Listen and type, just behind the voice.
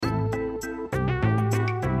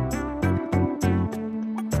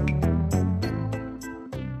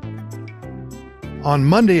On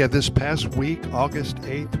Monday of this past week, August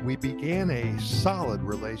 8th, we began a solid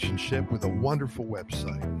relationship with a wonderful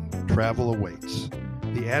website, Travel Awaits.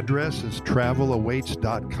 The address is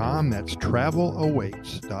travelawaits.com. That's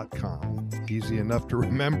travelawaits.com. Easy enough to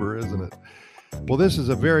remember, isn't it? Well, this is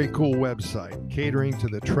a very cool website catering to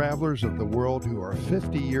the travelers of the world who are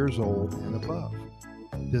 50 years old and above.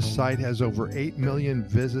 This site has over 8 million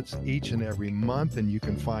visits each and every month, and you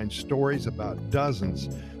can find stories about dozens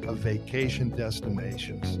of vacation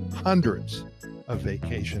destinations, hundreds of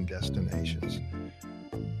vacation destinations.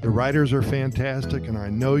 The writers are fantastic, and I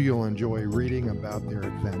know you'll enjoy reading about their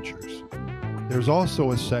adventures. There's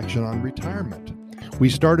also a section on retirement. We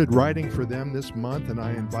started writing for them this month, and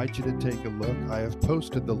I invite you to take a look. I have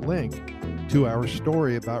posted the link to our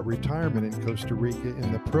story about retirement in Costa Rica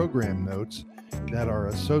in the program notes that are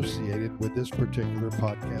associated with this particular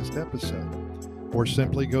podcast episode. Or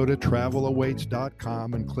simply go to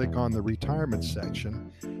travelawaits.com and click on the retirement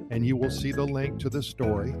section, and you will see the link to the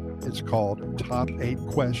story. It's called Top 8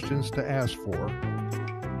 Questions to Ask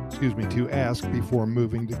Before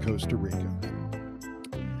Moving to Costa Rica.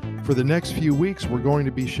 For the next few weeks, we're going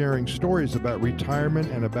to be sharing stories about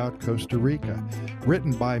retirement and about Costa Rica,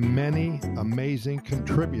 written by many amazing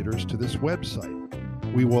contributors to this website.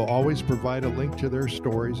 We will always provide a link to their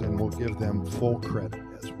stories, and we'll give them full credit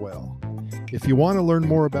as well. If you want to learn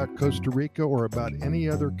more about Costa Rica or about any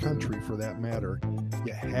other country for that matter,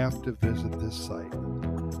 you have to visit this site.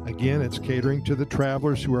 Again, it's catering to the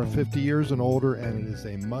travelers who are 50 years and older, and it is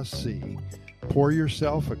a must-see. Pour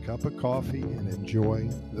yourself a cup of coffee and enjoy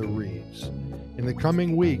the reads. In the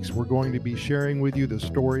coming weeks, we're going to be sharing with you the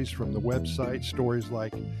stories from the website, stories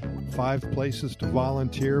like 5 places to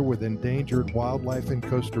volunteer with endangered wildlife in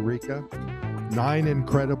Costa Rica, 9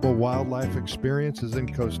 incredible wildlife experiences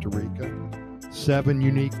in Costa Rica, 7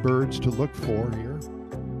 unique birds to look for here,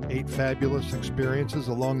 8 fabulous experiences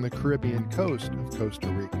along the Caribbean coast of Costa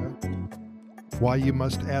Rica, why you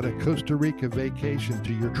must add a Costa Rica vacation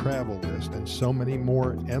to your travel list, and so many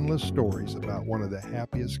more endless stories about one of the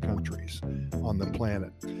happiest countries on the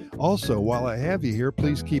planet. Also, while I have you here,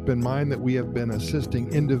 please keep in mind that we have been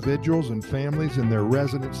assisting individuals and families in their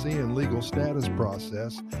residency and legal status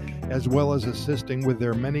process, as well as assisting with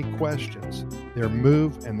their many questions, their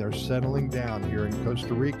move, and their settling down here in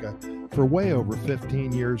Costa Rica for way over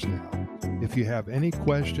 15 years now. If you have any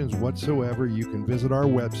questions whatsoever, you can visit our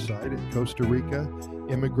website at Costa Rica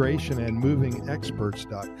Immigration and Moving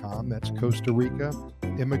Experts.com. That's Costa Rica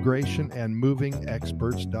Immigration and Moving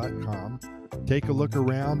Experts.com. Take a look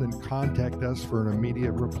around and contact us for an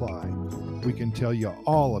immediate reply. We can tell you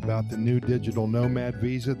all about the new digital nomad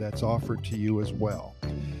visa that's offered to you as well.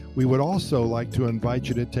 We would also like to invite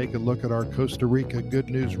you to take a look at our Costa Rica Good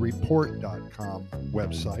News Report.com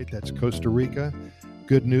website. That's Costa Rica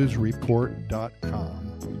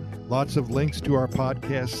goodnewsreport.com. Lots of links to our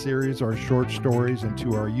podcast series, our short stories, and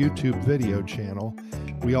to our YouTube video channel.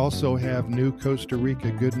 We also have new Costa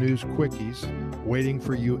Rica Good News Quickies waiting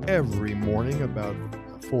for you every morning, about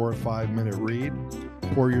a 4 or 5 minute read.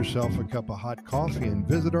 Pour yourself a cup of hot coffee and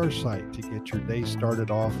visit our site to get your day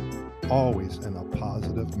started off always in a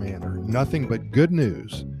positive manner. Nothing but good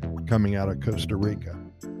news coming out of Costa Rica.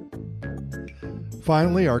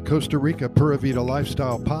 Finally, our Costa Rica Pura Vida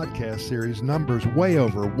Lifestyle podcast series numbers way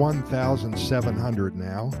over 1,700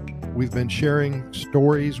 now. We've been sharing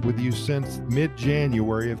stories with you since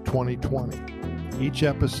mid-January of 2020. Each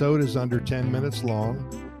episode is under 10 minutes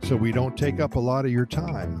long, so we don't take up a lot of your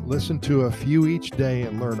time. Listen to a few each day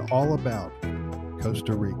and learn all about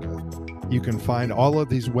Costa Rica. You can find all of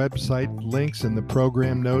these website links in the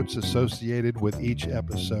program notes associated with each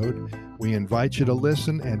episode. We invite you to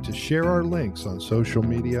listen and to share our links on social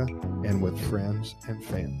media and with friends and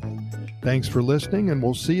family. Thanks for listening, and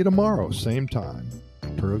we'll see you tomorrow, same time.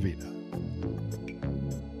 Pura Vida.